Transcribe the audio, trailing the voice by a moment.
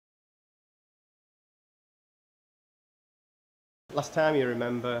Last time you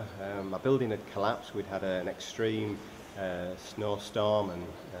remember, my building had collapsed. We'd had an extreme snowstorm, and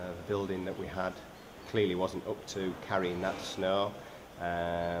the building that we had clearly wasn't up to carrying that snow.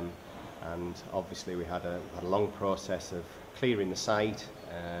 And obviously we had a long process of clearing the site,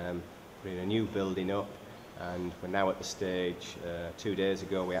 putting a new building up, and we're now at the stage, 2 days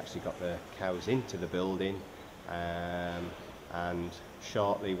ago we actually got the cows into the building, and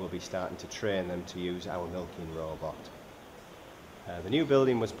shortly we'll be starting to train them to use our milking robot. The new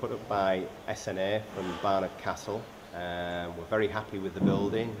building was put up by SNA from Barnard Castle. We're very happy with the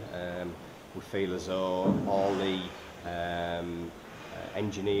building. We feel as though all the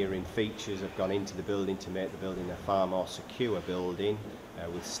engineering features have gone into the building to make the building a far more secure building,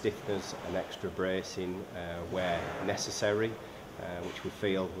 with stiffness and extra bracing where necessary, which we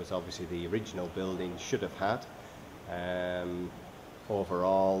feel was obviously the original building should have had.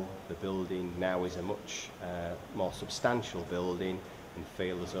 Overall, the building now is a much more substantial building, and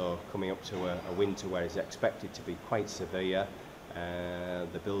feel as though coming up to a winter where it's expected to be quite severe,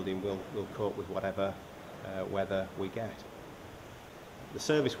 the building will cope with whatever weather we get. The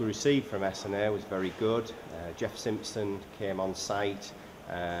service we received from SNA was very good. Jeff Simpson came on site,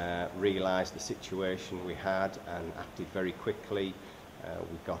 realised the situation we had and acted very quickly.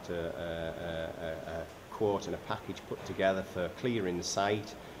 We got a quote and a package put together for clearing the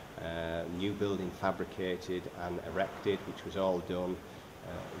site, new building fabricated and erected, which was all done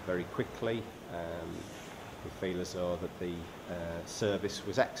very quickly. We feel as though that the service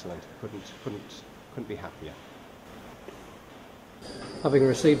was excellent. Couldn't be happier. Having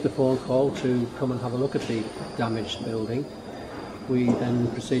received the phone call to come and have a look at the damaged building, we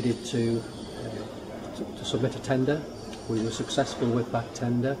then proceeded to submit a tender. We were successful with that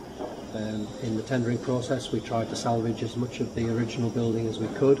tender. In the tendering process, we tried to salvage as much of the original building as we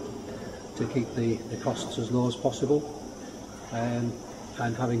could to keep the costs as low as possible. And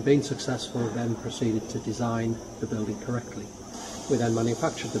having been successful, then proceeded to design the building correctly. We then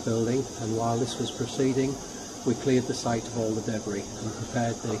manufactured the building, and while this was proceeding, we cleared the site of all the debris and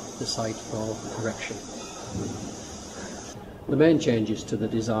prepared the site for erection. The main changes to the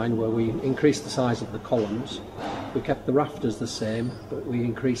design were we increased the size of the columns. We kept the rafters the same, but we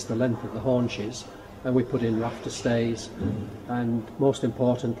increased the length of the haunches, and we put in rafter stays, and most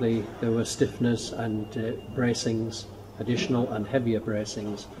importantly there were stiffeners and bracings, additional and heavier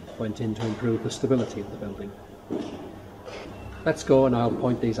bracings went in to improve the stability of the building. Let's go and I'll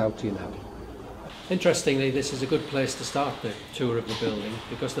point these out to you now. Interestingly, this is a good place to start the tour of the building,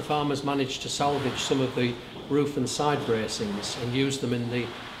 because the farmers managed to salvage some of the roof and side bracings and use them in the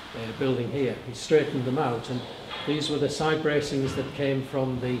building here. He straightened them out, and these were the side bracings that came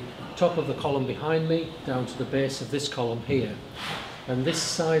from the top of the column behind me down to the base of this column here. And this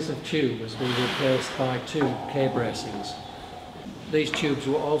size of tube has been replaced by 2 K bracings. These tubes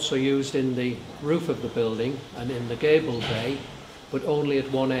were also used in the roof of the building and in the gable bay, but only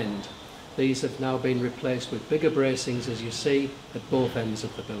at one end. These have now been replaced with bigger bracings, as you see, at both ends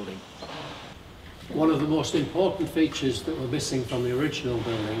of the building. One of the most important features that were missing from the original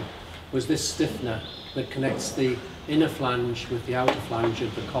building was this stiffener that connects the inner flange with the outer flange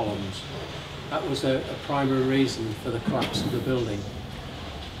of the columns. That was a primary reason for the collapse of the building.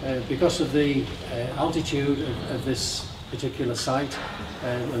 Because of the altitude of this particular site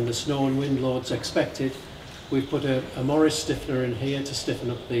and the snow and wind loads expected, we've put a Morris stiffener in here to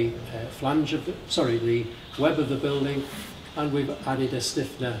stiffen up the the web of the building, and we've added a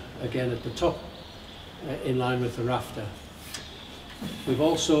stiffener again at the top in line with the rafter. We've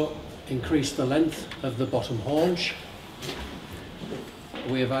also increased the length of the bottom haunch.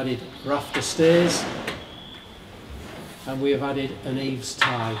 We have added rafter stays, and we have added an eaves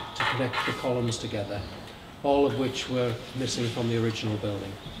tie to connect the columns together, all of which were missing from the original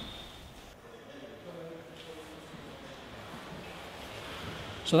building.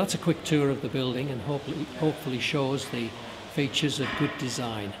 So that's a quick tour of the building, and hopefully shows the features of good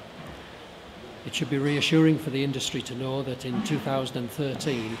design. It should be reassuring for the industry to know that in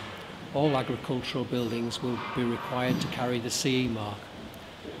 2013 all agricultural buildings will be required to carry the CE mark.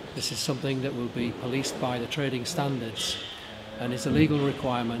 This is something that will be policed by the trading standards and is a legal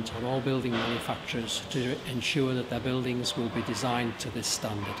requirement on all building manufacturers to ensure that their buildings will be designed to this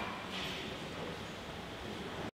standard.